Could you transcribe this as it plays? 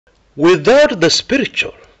Without the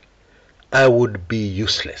spiritual, I would be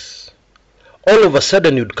useless. All of a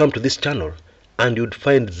sudden you'd come to this channel and you'd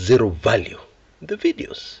find zero value in the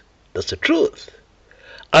videos. That's the truth.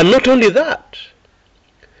 And not only that,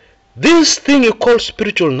 this thing you call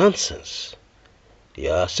spiritual nonsense,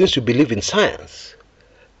 since you believe in science,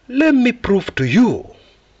 let me prove to you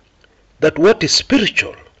that what is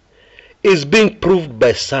spiritual is being proved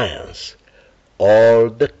by science all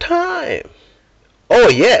the time. Oh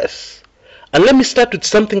yes. And let me start with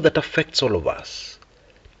something that affects all of us.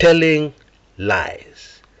 Telling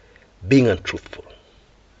lies. Being untruthful.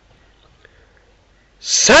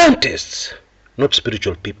 Scientists, not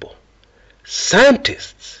spiritual people,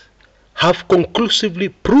 scientists have conclusively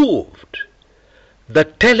proved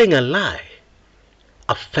that telling a lie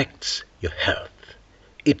affects your health.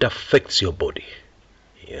 It affects your body.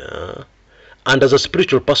 And as a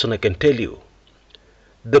spiritual person, I can tell you,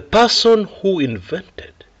 the person who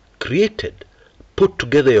invented, created, put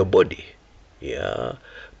together your body,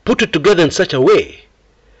 put it together in such a way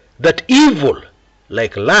that evil,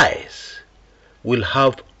 like lies, will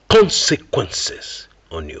have consequences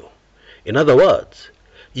on you. In other words,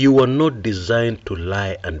 you are not designed to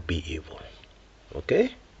lie and be evil.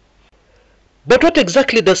 Okay? But what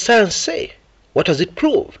exactly does science say? What has it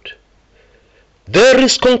proved? There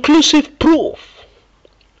is conclusive proof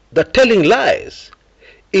that telling lies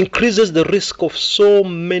increases the risk of so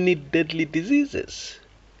many deadly diseases,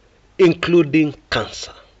 including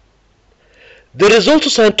cancer. There is also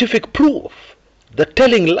scientific proof that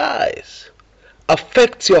telling lies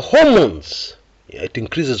affects your hormones. It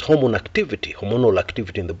increases hormonal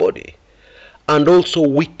activity in the body, and also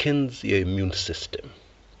weakens your immune system.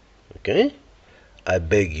 Okay? I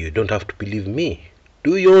beg you, don't have to believe me.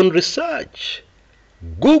 Do your own research.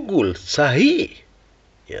 Google Sahi.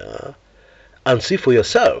 And see for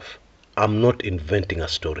yourself. I'm not inventing a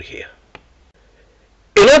story here.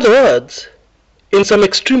 In other words, in some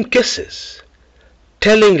extreme cases,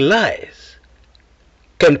 telling lies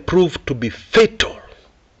can prove to be fatal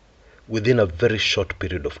within a very short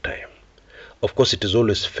period of time. Of course, it is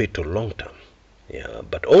always fatal long term.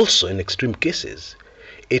 But also in extreme cases,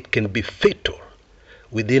 it can be fatal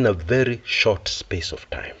within a very short space of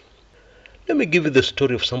time. Let me give you the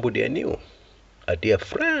story of somebody I knew, a dear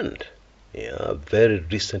friend. A very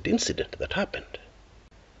recent incident that happened.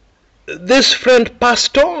 This friend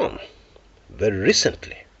passed on very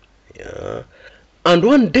recently. And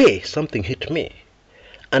one day something hit me,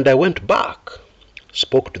 and I went back,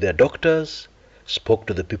 spoke to their doctors, spoke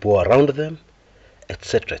to the people around them,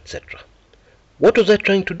 etc., etc. What was I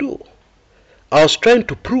trying to do? I was trying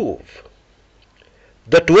to prove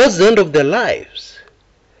that towards the end of their lives,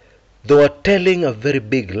 they were telling a very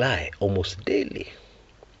big lie almost daily.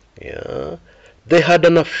 They had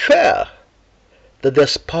an affair that their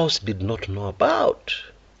spouse did not know about.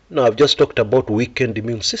 Now, I've just talked about weakened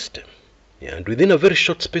immune system. And within a very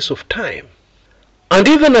short space of time, and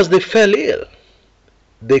even as they fell ill,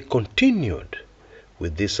 they continued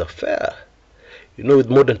with this affair. With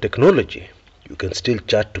modern technology, you can still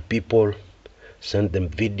chat to people, send them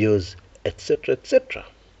videos, etc., etc.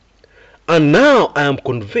 And now I am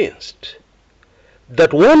convinced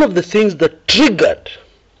that one of the things that triggered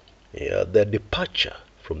their departure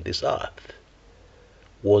from this earth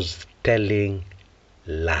was telling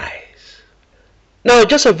lies. Now,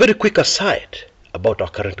 just a very quick aside about our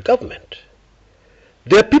current government.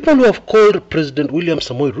 There are people who have called President William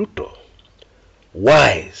Samoei Ruto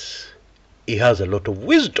wise. He has a lot of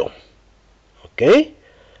wisdom. Okay?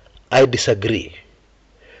 I disagree.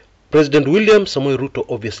 President William Samoei Ruto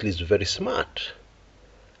obviously is very smart,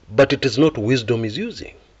 but it is not wisdom he's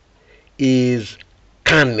using. He is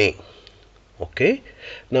cunning. Okay?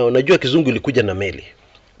 Now, najua kizungu ilikuja na meli.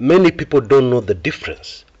 Many people don't know the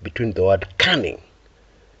difference between the word cunning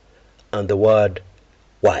and the word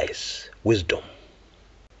wise, wisdom.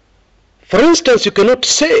 For instance, you cannot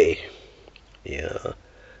say that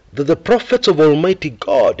the prophets of Almighty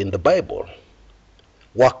God in the Bible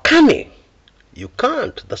were cunning. You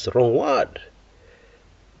can't. That's the wrong word.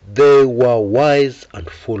 They were wise and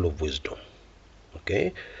full of wisdom.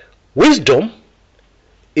 Okay? Wisdom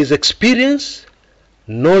is experience,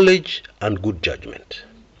 knowledge, and good judgment.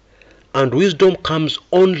 And wisdom comes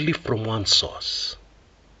only from one source,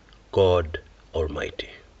 God Almighty.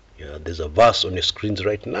 There's a verse on your screens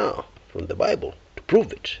right now from the Bible to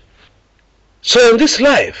prove it. So in this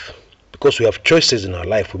life, because we have choices in our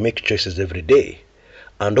life, we make choices every day,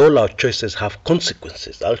 and all our choices have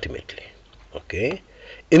consequences ultimately. Okay?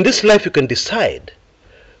 In this life, you can decide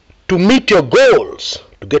to meet your goals,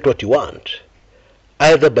 to get what you want,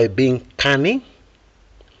 either by being cunning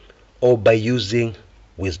or by using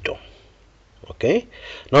wisdom. Okay?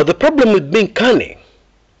 Now the problem with being cunning,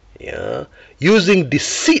 using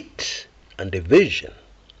deceit and evasion,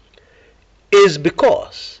 is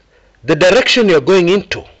because the direction you're going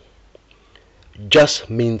into just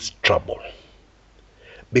means trouble,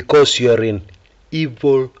 because you're in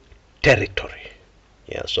evil territory.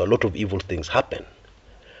 So a lot of evil things happen,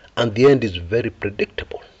 and the end is very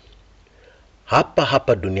predictable. Hapa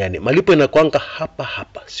hapa duniani, malipo inakuanga hapa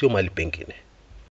hapa, sio mahali pengine.